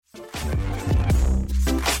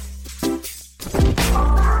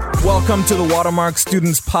Welcome to the Watermark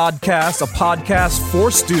Students Podcast, a podcast for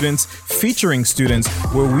students, featuring students,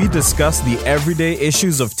 where we discuss the everyday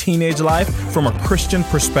issues of teenage life from a Christian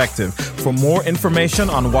perspective. For more information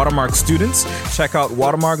on Watermark students, check out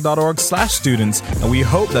watermark.org/students, and we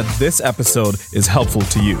hope that this episode is helpful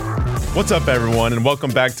to you. What's up, everyone, and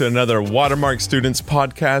welcome back to another Watermark Students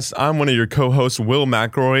Podcast. I'm one of your co-hosts, Will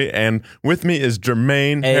McElroy, and with me is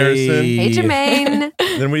Jermaine Harrison. Hey, Jermaine.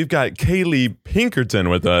 Then we've got Kaylee Pinkerton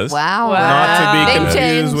with us. Wow. Not to be Name confused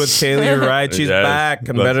change. with Kaylee Wright. She's Yes, back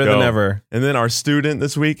and let's better go. than ever. And then our student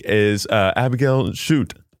this week is Abigail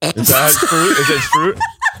Shute. Is that Shute? Is it Shute?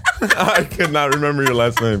 I could not remember your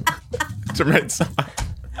last name. Jermaine.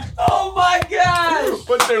 Oh my God!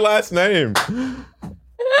 What's your last name?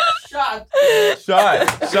 Shot.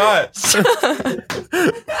 Shot.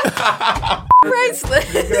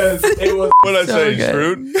 Priceless. What did I say?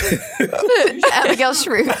 good. Shroot? Abigail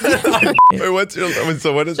Shrew. Wait, what's your?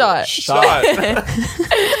 So what is Shot. it? Shot.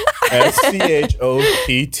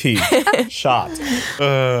 SCHOTT. Shot.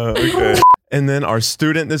 Okay. And then our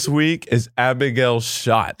student this week is Abigail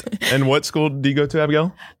Schott. And what school do you go to,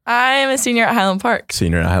 Abigail? I am a senior at Highland Park.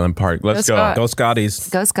 Senior at Highland Park. Let's Go go. Scott. Go Scotties.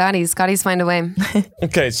 Go Scotties. Scotties find a way.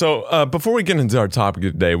 Okay, so before we get into our topic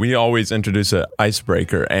today, we always introduce an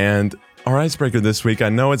icebreaker. And our icebreaker this week, I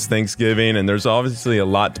know it's Thanksgiving, and there's obviously a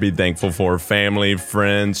lot to be thankful for: family,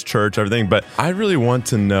 friends, church, everything. But I really want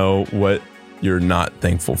to know what you're not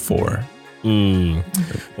thankful for.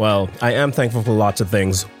 Well, I am thankful for lots of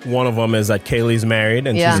things. One of them is that Kaylee's married,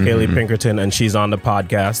 and Yeah. she's Kaylee Pinkerton, and she's on the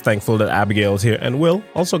podcast. Thankful that Abigail's here, and Will,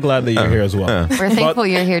 also glad that you're here as well. We're thankful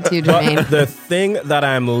you're here too, Jermaine. But the thing that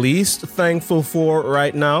I'm least thankful for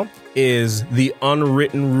right now is the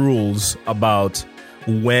unwritten rules about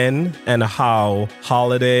when and how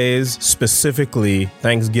holidays, specifically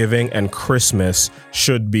Thanksgiving and Christmas,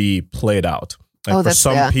 should be played out. Like Oh, for that's-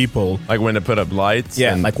 some yeah. people, Like when to put up lights?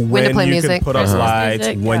 yeah, and- like When when to play you music. can put up Christmas lights,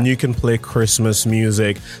 music, when yeah. you can play Christmas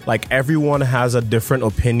music. Like everyone has a different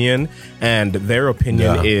opinion, and their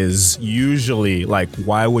opinion Yeah. is usually like,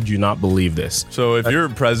 why would you not believe this? So if you're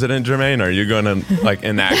president, Jermaine, are you going to like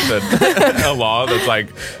enact a law that's like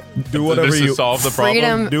Do whatever just to you solve the problem?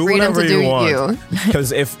 Freedom. do Freedom whatever to do you want. you.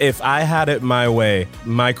 Because if I had it my way,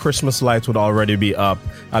 my Christmas lights would already be up.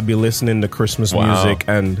 I'd be listening to Christmas Wow. music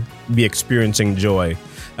and be experiencing joy.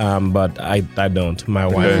 But I don't. My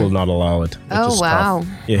wife will not allow it. Which Oh, is wow. tough.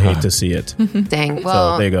 You hate to see it. Dang. So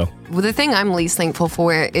Well, there you go. well, the thing I'm least thankful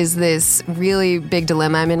for is this really big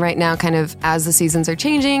dilemma I'm in right now, kind of as the seasons are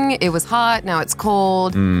changing. It was hot, now it's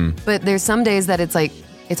cold. But there's some days that it's like,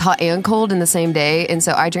 it's hot and cold in the same day. And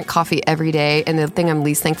so I drink coffee every day. And the thing I'm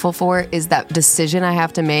least thankful for is that decision I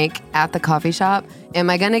have to make at the coffee shop. Am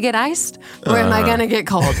I going to get iced or am I going to get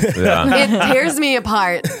cold? Yeah. It tears me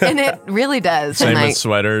apart. And it really does. Same And like, with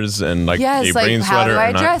sweaters and like yes, you like bring how sweater do I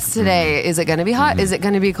or not. dress today? Is it going to be hot? Is it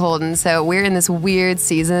going to be cold? And so we're in this weird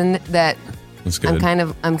season that That's good.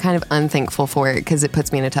 I'm kind of unthankful for it because it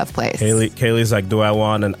puts me in a tough place. Kaylee's like, do I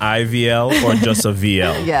want an IVL or just a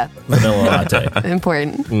VL? Yeah, Vanilla latte.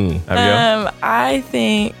 important. Abigail? I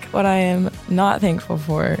think what I am not thankful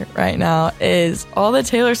for right now is all the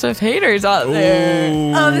Taylor Swift haters out there.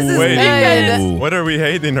 Oh, this is Wait. good. What are we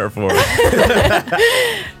hating her for?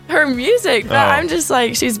 Her music, but I'm just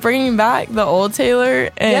like, she's bringing back the old Taylor,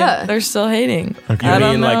 and Yeah. they're still hating. You I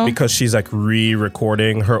don't mean know. like because she's like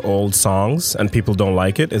re-recording her old songs and people don't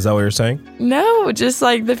like it? Is that what you're saying? No, just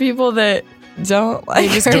like the people that don't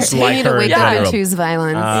like Just her. Just like continue to her wake in up and general. choose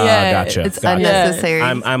violence. Yeah, Gotcha. It's gotcha. unnecessary.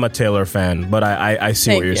 I'm a Taylor fan, but I see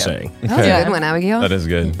what Thank you're you. saying. that was a Yeah. good one, Abigail. That is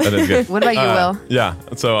good. That is good. What about you, Will? Yeah.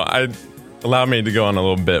 So allow me to go on a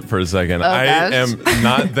little bit for a second. I gosh. am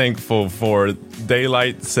not thankful for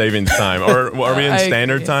daylight savings time. Or are we in I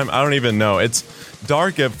standard agree. time? I don't even know. It's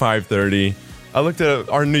dark at 5:30. I looked at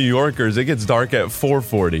our New Yorkers. It gets dark at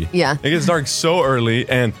 4:40. Yeah. It gets dark so early,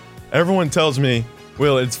 and everyone tells me,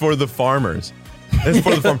 Will, it's for the farmers. It's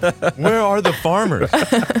for the farm. Where are the farmers?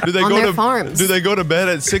 Do they On go their to farms. Do they go to bed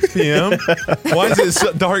at 6 p.m.? Why is it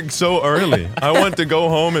so dark so early? I want to go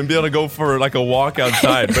home and be able to go for like a walk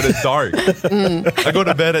outside, but it's dark. I go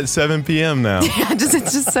to bed at 7 p.m. now.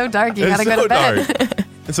 It's just so dark. You It's gotta go so to bed. dark.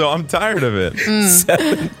 So I'm tired of it.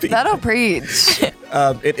 That'll preach.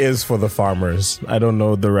 It is for the farmers. I don't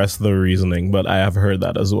know the rest of the reasoning, but I have heard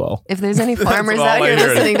that as well. If there's any farmers all out I here hear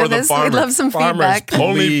is listening for to the this, we'd farmers. love some Farmers, feedback.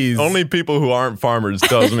 please. Only people who aren't farmers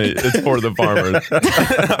tells me it's for the farmers.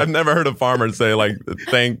 I've never heard a farmer say like,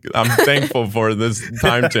 I'm thankful for this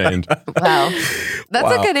time change. Wow.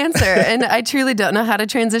 That's a good answer. And I truly don't know how to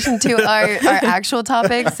transition to our actual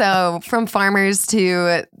topic. So from farmers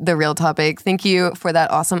to the real topic, thank you for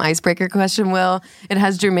that awesome icebreaker question, Will. It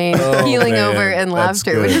has Jermaine healing man. over in That's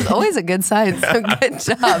laughter, good. which is always a good sign. So good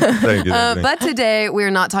job. Thank you. But today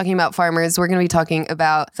we're not talking about farmers. We're going to be talking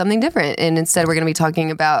about something different. And instead we're going to be talking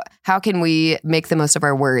about how can we make the most of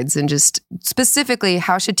our words, and just specifically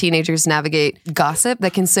how should teenagers navigate gossip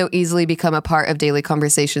that can so easily become a part of daily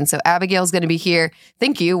conversation. So Abigail's going to be here.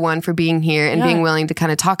 Thank you, one, for being here and being willing to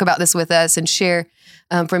kind of talk about this with us and share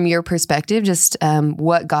from your perspective, just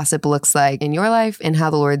what gossip looks like in your life and how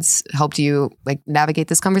the Lord's helped you like navigate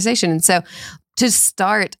this conversation. And so to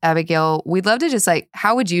start, Abigail, we'd love to just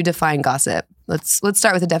how would you define gossip? Let's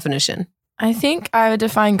start with a definition. I think I would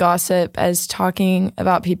define gossip as talking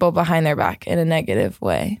about people behind their back in a negative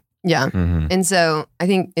way. Yeah. Mm-hmm. And so I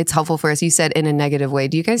think it's helpful for us. You said in a negative way.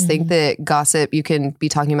 Do you guys think that gossip, you can be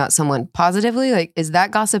talking about someone positively? Like, is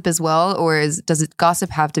that gossip as well? Or does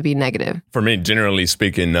gossip have to be negative? For me, generally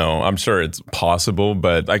speaking, no. I'm sure it's possible,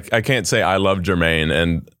 but I can't say I love Jermaine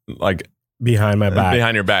and like Behind my back.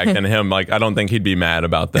 behind your back and him. Like, I don't think he'd be mad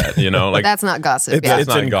about that, you know? Like, That's not gossip. It's- Yeah. it's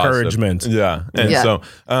not gossip. encouragement. Yeah. And Yeah. so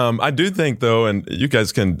I do think, though, and you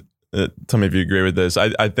guys can tell me if you agree with this,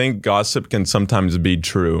 I think gossip can sometimes be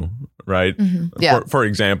true, right? Yeah. For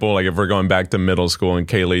example, like if we're going back to middle school and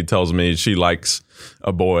Kaylee tells me she likes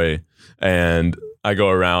a boy and I go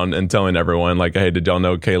around and telling everyone like, hey, did y'all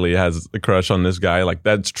know Kaylee has a crush on this guy? Like,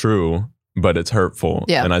 that's true, but it's hurtful.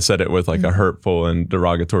 Yeah. And I said it with like a hurtful and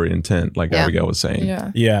derogatory intent, like Yeah. Abigail was saying.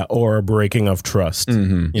 Yeah. Yeah, or a breaking of trust,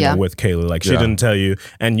 Mm-hmm. you Yeah. know, with Kaylee. Like, she Yeah. didn't tell you,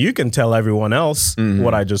 and you can tell everyone else Mhm.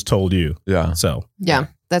 what I just told you. Yeah. So, Yeah,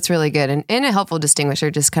 that's really good and a helpful distinguisher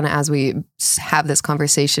just kind of as we have this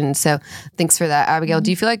conversation. So thanks for that, Abigail. Do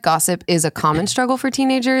you feel like gossip is a common struggle for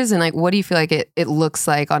teenagers? And like, what do you feel like it looks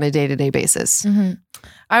like on a day-to-day basis?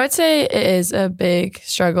 I would say it is a big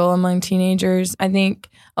struggle among teenagers. I think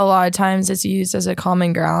a lot of times it's used as a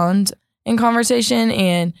common ground in conversation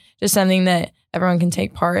and just something that everyone can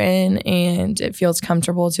take part in, and it feels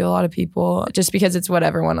comfortable to a lot of people just because it's what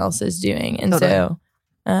everyone else is doing. And so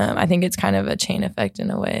I think it's kind of a chain effect in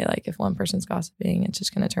a way. Like if one person's gossiping, it's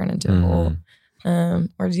just going to turn into a whole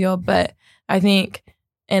ordeal. But I think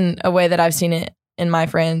in a way that I've seen it in my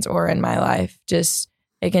friends or in my life, just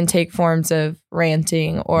it can take forms of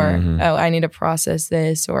ranting or, oh, I need to process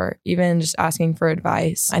this, or even just asking for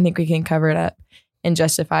advice. I think we can cover it up and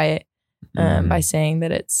justify it by saying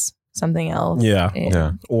that it's something else. yeah. And-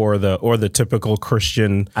 Yeah. Or the typical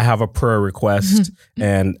Christian, I have a prayer request,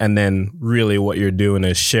 and then really what you're doing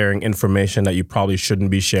is sharing information that you probably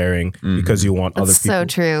shouldn't be sharing because you want That's other people so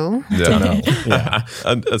true. Yeah. know. Yeah.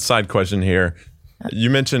 A side question here.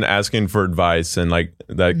 You mentioned asking for advice and like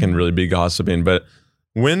that can really be gossiping, but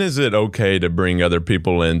when is it okay to bring other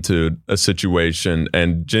people into a situation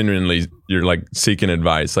and genuinely you're like seeking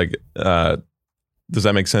advice? Like, does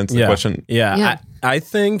that make sense? The question? Yeah. Yeah. I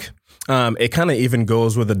think it kind of even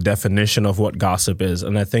goes with the definition of what gossip is.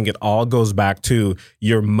 And I think it all goes back to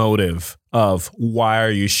your motive of why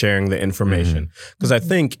are you sharing the information? Because I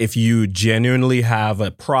think if you genuinely have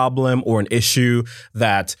a problem or an issue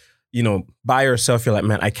that, you know, by yourself, you're like,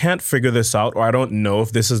 man, I can't figure this out, or I don't know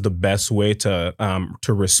if this is the best way to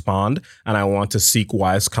respond, and I want to seek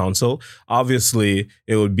wise counsel. Obviously,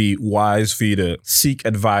 it would be wise for you to seek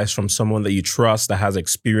advice from someone that you trust that has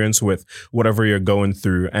experience with whatever you're going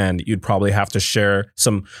through, and you'd probably have to share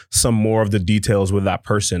some more of the details with that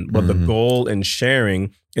person. But the goal in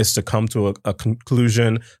sharing is to come to a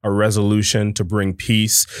conclusion, a resolution, to bring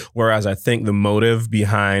peace. Whereas I think the motive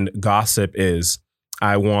behind gossip is,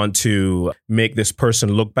 I want to make this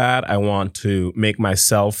person look bad. I want to make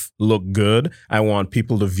myself look good. I want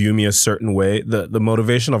people to view me a certain way. The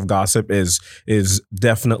motivation of gossip is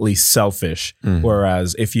definitely selfish.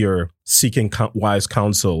 Whereas if you're seeking wise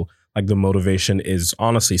counsel, like the motivation is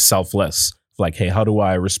honestly selfless. Like, hey, how do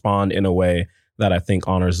I respond in a way that I think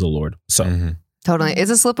honors the Lord? So Totally. It's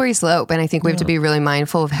a slippery slope. And I think we have to be really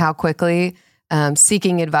mindful of how quickly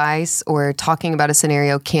seeking advice or talking about a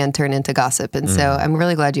scenario can turn into gossip. And so I'm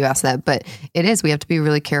really glad you asked that. But it is, we have to be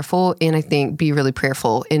really careful and I think be really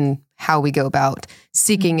prayerful in how we go about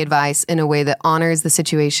seeking advice in a way that honors the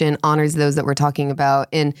situation, honors those that we're talking about.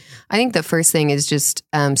 And I think the first thing is just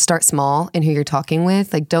start small in who you're talking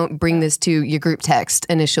with. Like, don't bring this to your group text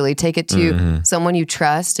initially. Take it to someone you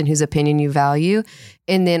trust and whose opinion you value.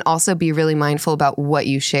 And then also be really mindful about what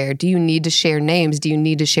you share. Do you need to share names? Do you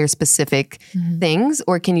need to share specific things?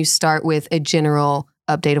 Or can you start with a general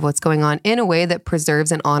update of what's going on in a way that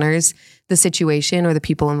preserves and honors the situation or the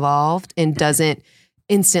people involved and doesn't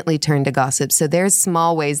instantly turn to gossip? So there's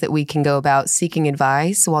small ways that we can go about seeking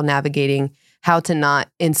advice while navigating how to not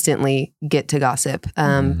instantly get to gossip.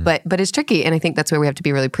 But it's tricky. And I think that's where we have to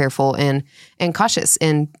be really prayerful and cautious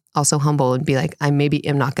and also humble and be like, I maybe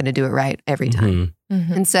am not going to do it right every time.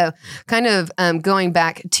 And so kind of going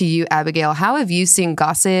back to you, Abigail, how have you seen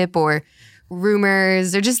gossip or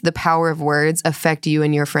rumors or just the power of words affect you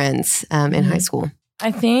and your friends in high school?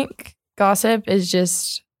 I think gossip is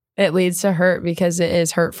just, it leads to hurt because it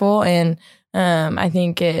is hurtful. And I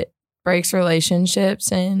think it breaks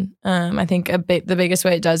relationships. And I think the biggest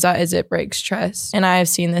way it does that is it breaks trust. And I have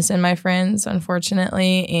seen this in my friends,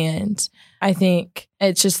 unfortunately. And I think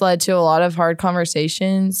it's just led to a lot of hard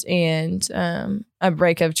conversations, and a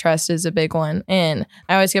break of trust is a big one. And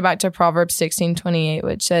I always go back to Proverbs 16:28,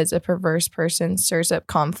 which says, a perverse person stirs up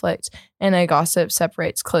conflict and a gossip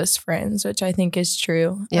separates close friends, which I think is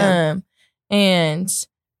true. Yeah. And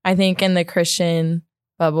I think in the Christian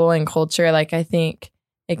bubble and culture, like, I think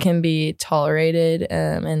it can be tolerated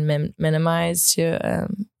and minimized to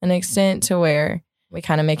an extent to where we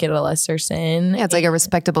kind of make it a lesser sin. Yeah, it's like a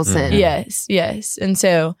respectable sin. Yes. And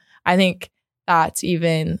so I think that's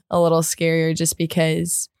even a little scarier just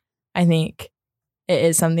because I think it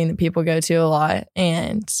is something that people go to a lot.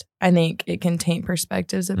 And I think it can taint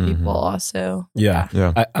perspectives of people also.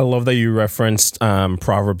 Yeah. I love that you referenced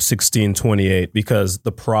Proverbs 16:28 because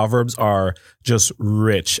the Proverbs are just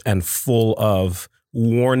rich and full of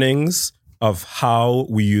warnings of how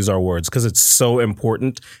we use our words, because it's so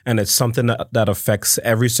important and it's something that affects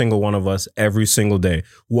every single one of us every single day.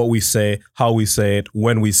 What we say, how we say it,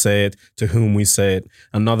 when we say it, to whom we say it.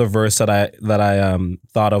 Another verse that I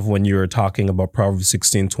thought of when you were talking about Proverbs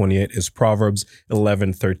 16:28 is Proverbs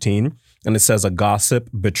 11:13, and it says, a gossip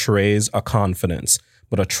betrays a confidence,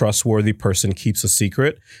 but a trustworthy person keeps a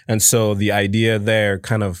secret. And so the idea there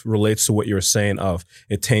kind of relates to what you're saying of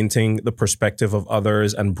it tainting the perspective of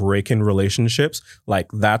others and breaking relationships. Like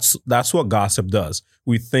that's what gossip does.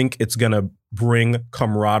 We think it's going to bring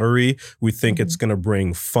camaraderie. We think it's going to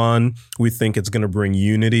bring fun. We think it's going to bring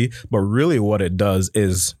unity. But really what it does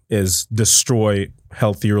is destroy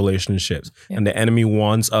healthy relationships. Yep. And the enemy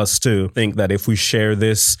wants us to think that if we share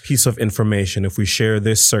this piece of information, if we share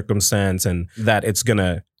this circumstance, and that it's going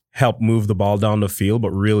to help move the ball down the field.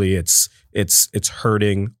 But really it's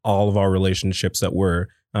hurting all of our relationships that we're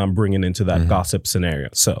bringing into that gossip scenario.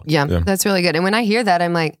 So yeah, that's really good. And when I hear that,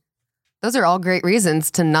 I'm like, those are all great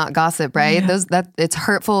reasons to not gossip, right? Yeah. That it's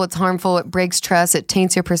hurtful, it's harmful, it breaks trust, it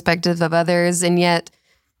taints your perspective of others, and yet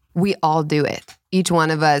we all do it. Each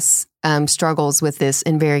one of us struggles with this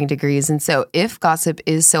in varying degrees. And so if gossip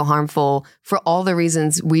is so harmful for all the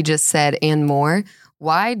reasons we just said and more,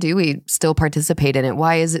 why do we still participate in it?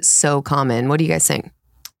 Why is it so common? What do you guys think?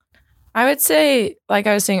 I would say, like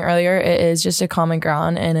I was saying earlier, it is just a common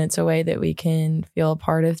ground, and it's a way that we can feel a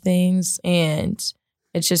part of things, and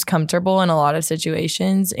it's just comfortable in a lot of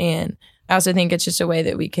situations. And I also think it's just a way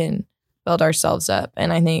that we can build ourselves up.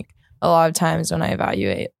 And I think a lot of times when I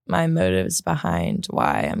evaluate my motives behind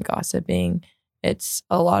why I'm gossiping, it's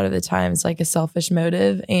a lot of the times like a selfish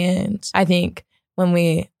motive. And I think when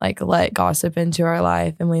we like let gossip into our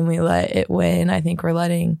life and when we let it win, I think we're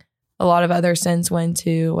letting a lot of other sins win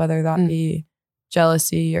too, whether that be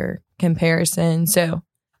jealousy or comparison. So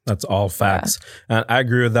that's all facts. Yeah. And I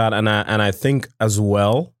agree with that. And I think as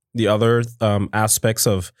well, the other aspects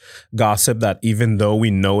of gossip that even though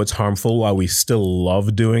we know it's harmful, why we still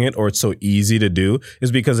love doing it or it's so easy to do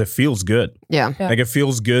is because it feels good. Yeah. Like it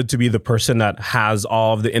feels good to be the person that has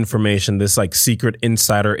all of the information, this like secret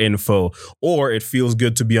insider info, or it feels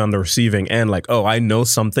good to be on the receiving end. Like, oh, I know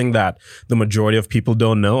something that the majority of people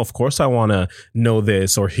don't know. Of course, I want to know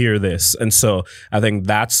this or hear this. And so I think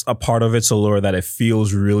that's a part of its allure, that it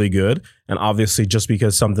feels really good. And obviously, just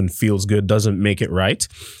because something feels good doesn't make it right.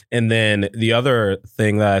 And then the other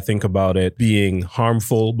thing that I think about it being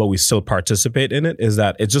harmful, but we still participate in it, is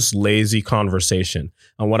that it's just lazy conversation.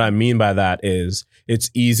 And what I mean by that is it's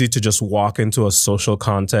easy to just walk into a social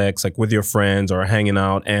context, like with your friends or hanging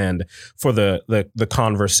out, and for the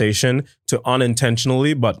conversation to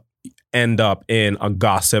unintentionally, but end up in a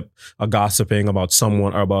gossiping about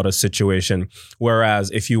someone or about a situation.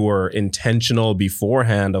 Whereas if you were intentional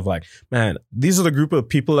beforehand of like, man, these are the group of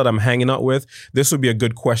people that I'm hanging out with, this would be a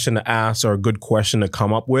good question to ask or a good question to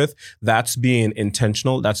come up with. That's being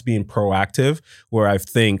intentional. That's being proactive, where I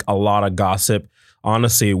think a lot of gossip,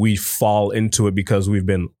 honestly, we fall into it because we've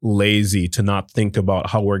been lazy to not think about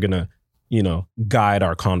how we're going to, guide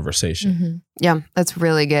our conversation. Mm-hmm. Yeah, that's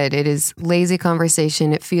really good. It is lazy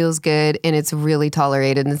conversation. It feels good and it's really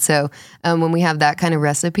tolerated. And so when we have that kind of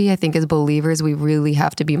recipe, I think as believers, we really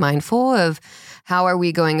have to be mindful of how are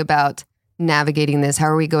we going about navigating this? How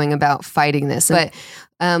are we going about fighting this? But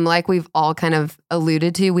like we've all kind of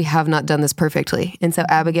alluded to, we have not done this perfectly. And so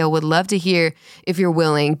Abigail, would love to hear, if you're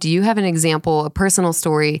willing, do you have an example, a personal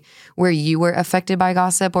story where you were affected by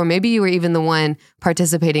gossip, or maybe you were even the one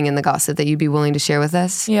participating in the gossip that you'd be willing to share with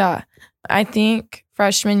us? Yeah. I think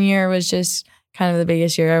freshman year was just kind of the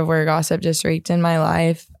biggest year of where gossip just reeked in my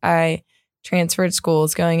life. I transferred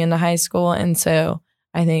schools going into high school. And so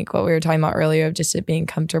I think what we were talking about earlier of just it being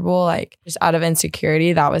comfortable, like just out of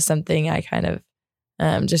insecurity, that was something I kind of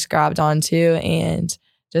just grabbed onto and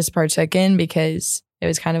just partook in because it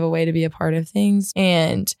was kind of a way to be a part of things.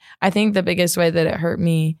 And I think the biggest way that it hurt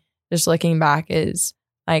me, just looking back, is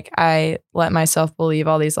like I let myself believe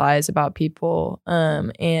all these lies about people,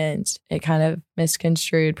 and it kind of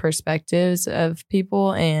misconstrued perspectives of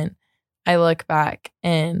people. And I look back,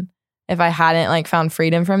 and if I hadn't like found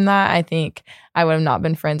freedom from that, I think I would have not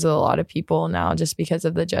been friends with a lot of people now just because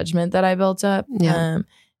of the judgment that I built up. Yeah.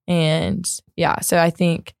 So I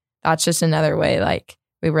think that's just another way, like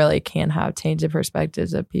we really can have tainted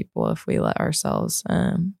perspectives of people if we let ourselves.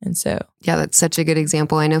 Yeah, that's such a good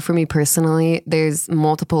example. I know for me personally, there's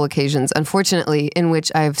multiple occasions, unfortunately, in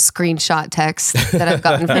which I've screenshot texts that I've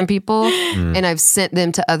gotten from people and I've sent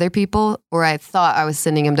them to other people, or I thought I was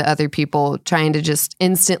sending them to other people, trying to just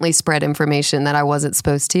instantly spread information that I wasn't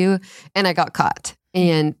supposed to. And I got caught.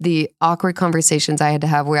 And the awkward conversations I had to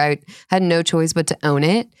have where I had no choice but to own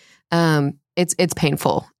it. It's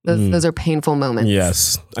painful. Those are painful moments.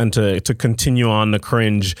 Yes. And to continue on the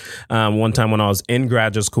cringe, one time when I was in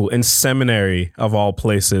graduate school, in seminary of all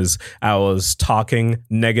places, I was talking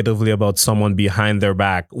negatively about someone behind their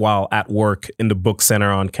back while at work in the book center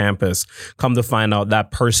on campus. Come to find out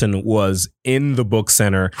that person was in the book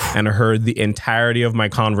center and heard the entirety of my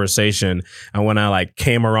conversation. And when I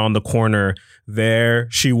came around the corner, there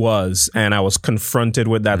she was, and I was confronted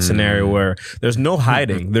with that scenario where there's no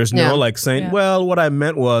hiding. There's no saying, well, what I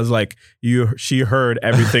meant was she heard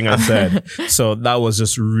everything I said. So that was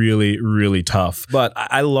just really, really tough. But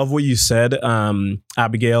I love what you said,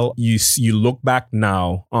 Abigail. You look back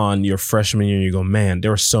now on your freshman year and you go, man,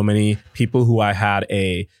 there were so many people who I had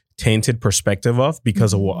a tainted perspective of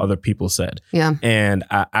because of what other people said. Yeah. And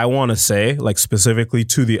I want to say, specifically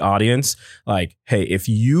to the audience, hey, if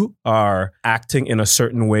you are acting in a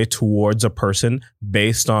certain way towards a person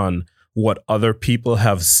based on what other people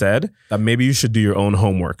have said, that maybe you should do your own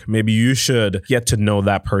homework. Maybe you should get to know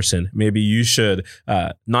that person. Maybe you should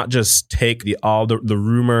not just take all the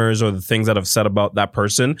rumors or the things that have said about that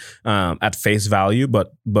person at face value,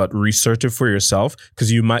 but research it for yourself,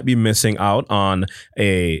 because you might be missing out on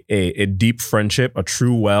a deep friendship, a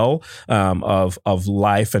true well of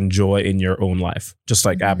life and joy in your own life. Just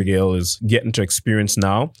like Abigail is getting to experience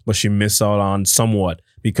now, but she missed out on somewhat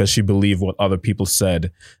because she believed what other people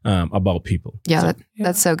said about people. Yeah,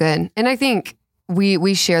 that's so good. And I think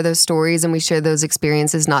we share those stories and we share those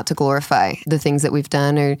experiences not to glorify the things that we've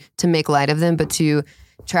done or to make light of them, but to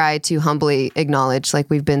try to humbly acknowledge, like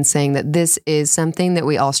we've been saying, that this is something that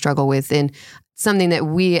we all struggle with and something that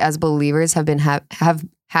we as believers have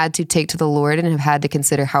had to take to the Lord and have had to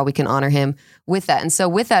consider how we can honor him with that. And so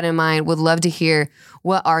with that in mind, would love to hear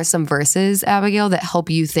what are some verses, Abigail, that help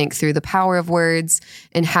you think through the power of words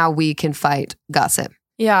and how we can fight gossip.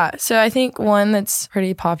 Yeah, so I think one that's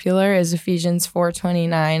pretty popular is Ephesians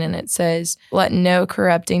 4:29, and it says, "Let no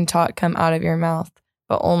corrupting talk come out of your mouth,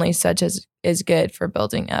 but only such as is good for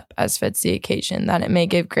building up as fits the occasion, that it may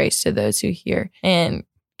give grace to those who hear." And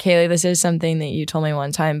Kaylee, this is something that you told me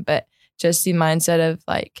one time, but just the mindset of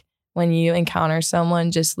when you encounter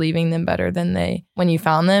someone, just leaving them better than when you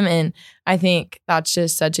found them. And I think that's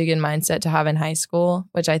just such a good mindset to have in high school,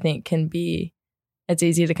 which I think it's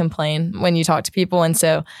easy to complain when you talk to people. And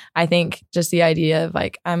so I think just the idea of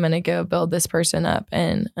I'm going to go build this person up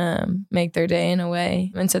and make their day in a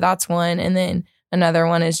way. And so that's one. And then another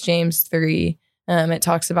one is James 3. It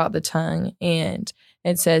talks about the tongue, and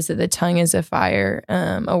it says that the tongue is a fire,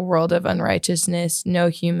 a world of unrighteousness. No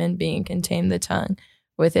human being can tame the tongue.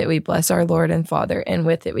 With it, we bless our Lord and Father, and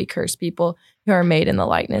with it, we curse people who are made in the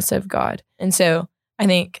likeness of God. And so I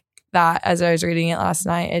think that as I was reading it last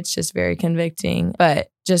night, it's just very convicting. But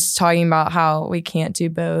just talking about how we can't do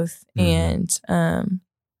both, and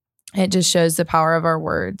it just shows the power of our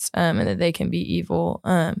words, and that they can be evil.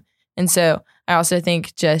 And so I also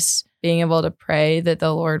think just being able to pray that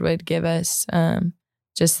the Lord would give us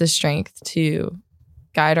just the strength to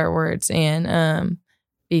guide our words and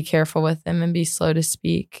be careful with them and be slow to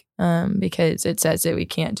speak, because it says that we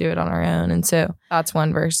can't do it on our own. And so that's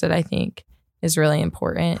one verse that I think is really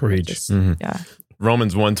important. Preach. Yeah.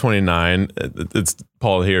 Romans 1:29, it's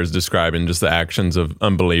Paul here is describing just the actions of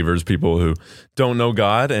unbelievers, people who don't know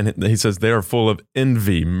God. And he says they are full of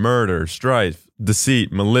envy, murder, strife,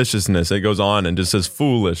 deceit, maliciousness. It goes on and just says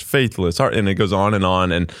foolish, faithless, and it goes on.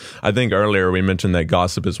 And I think earlier we mentioned that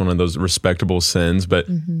gossip is one of those respectable sins, but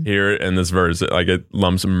here in this verse, it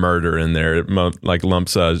lumps murder in there. It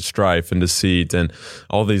lumps strife and deceit and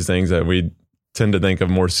all these things that we tend to think of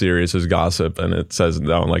more serious as gossip, and it says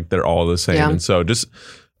no, they're all the same. And so just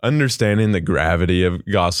understanding the gravity of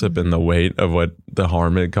gossip and the weight of what the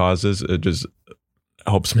harm it causes, it just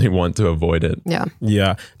helps me want to avoid it.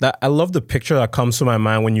 Yeah. I love the picture that comes to my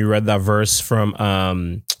mind when you read that verse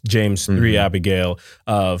from James 3, Abigail,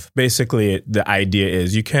 of basically the idea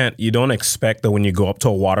is you don't expect that when you go up to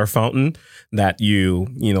a water fountain that you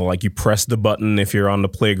press the button if you're on the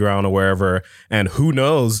playground or wherever, and who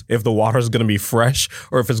knows if the water is going to be fresh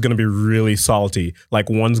or if it's going to be really salty.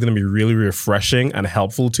 One's going to be really refreshing and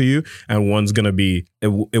helpful to you, and one's going to be,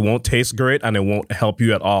 it won't taste great and it won't help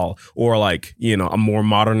you at all. Or a more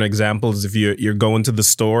modern example is if you're going to the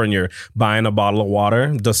store and you're buying a bottle of water,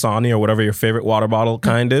 Dasani or whatever your favorite water bottle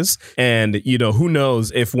kind is, and who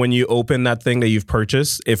knows if when you open that thing that you've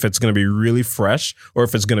purchased, if it's going to be really fresh or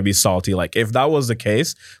if it's going to be salty. If that was the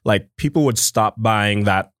case, people would stop buying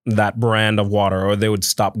that brand of water, or they would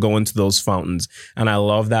stop going to those fountains. And I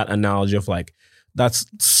love that analogy of that's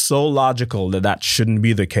so logical that shouldn't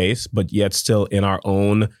be the case, but yet still in our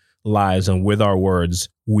own lives and with our words,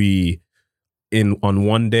 we on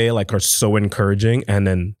one day are so encouraging, and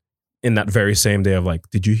then in that very same day of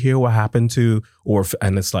did you hear what happened to,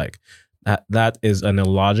 and it's that is an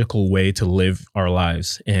illogical way to live our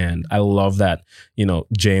lives. And I love that,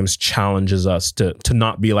 James challenges us to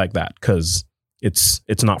not be like that, because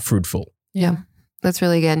it's not fruitful. Yeah, that's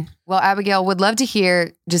really good. Well, Abigail, would love to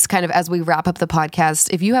hear, just kind of as we wrap up the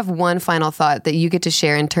podcast, if you have one final thought that you get to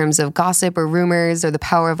share in terms of gossip or rumors or the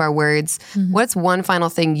power of our words, what's one final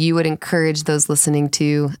thing you would encourage those listening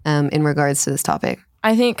to in regards to this topic?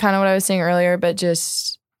 I think kind of what I was saying earlier, but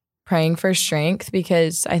just praying for strength,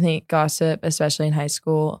 because I think gossip, especially in high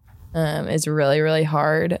school, is really, really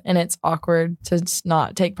hard, and it's awkward to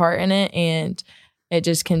not take part in it, and it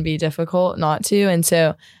just can be difficult not to. And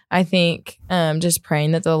so I think just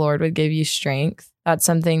praying that the Lord would give you strength. That's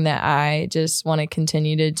something that I just want to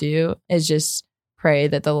continue to do, is just pray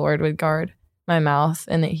that the Lord would guard my mouth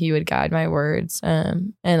and that he would guide my words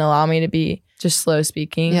and allow me to be just slow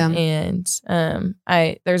speaking. Yeah. And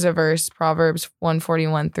there's a verse, Proverbs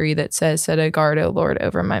 141:3, that says, "Set a guard, O Lord,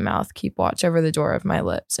 over my mouth. Keep watch over the door of my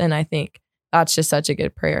lips." And I think that's just such a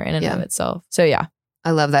good prayer in and of itself. So yeah. I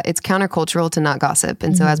love that. It's countercultural to not gossip.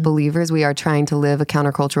 And so as believers, we are trying to live a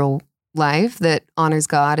countercultural life that honors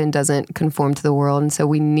God and doesn't conform to the world. And so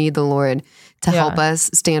we need the Lord to help us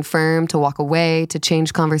stand firm, to walk away, to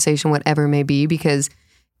change conversation, whatever it may be, because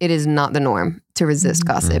it is not the norm to resist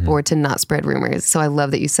gossip or to not spread rumors. So I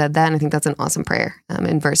love that you said that. And I think that's an awesome prayer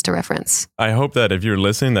and verse to reference. I hope that if you're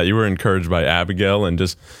listening, that you were encouraged by Abigail and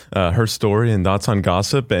just her story and thoughts on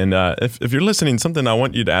gossip. And if you're listening, something I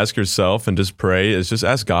want you to ask yourself and just pray is just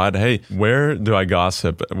ask God, hey, where do I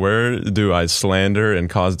gossip? Where do I slander and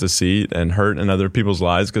cause deceit and hurt in other people's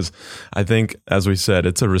lives? Because I think, as we said,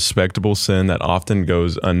 it's a respectable sin that often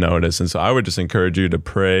goes unnoticed. And so I would just encourage you to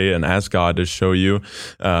pray and ask God to show you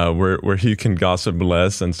where you can gossip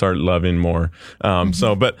less and start loving more.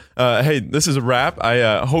 But hey, this is a wrap.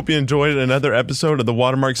 I hope you enjoyed another episode of the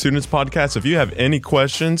Watermark Students Podcast. If you have any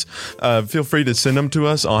questions, feel free to send them to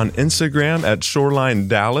us on Instagram at Shoreline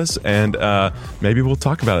Dallas, and maybe we'll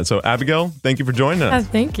talk about it. So Abigail, thank you for joining us.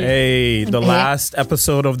 Thank you. Hey, the last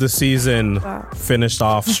episode of the season finished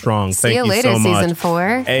off strong. See you later, so much. season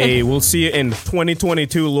 4. Hey, we'll see you in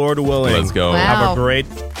 2022, Lord willing. Let's go. Wow. Have a great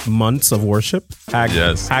months of worship.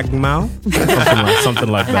 Yes. Hagmal. Something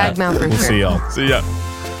like that. Hagmal for We'll sure. see y'all. See ya.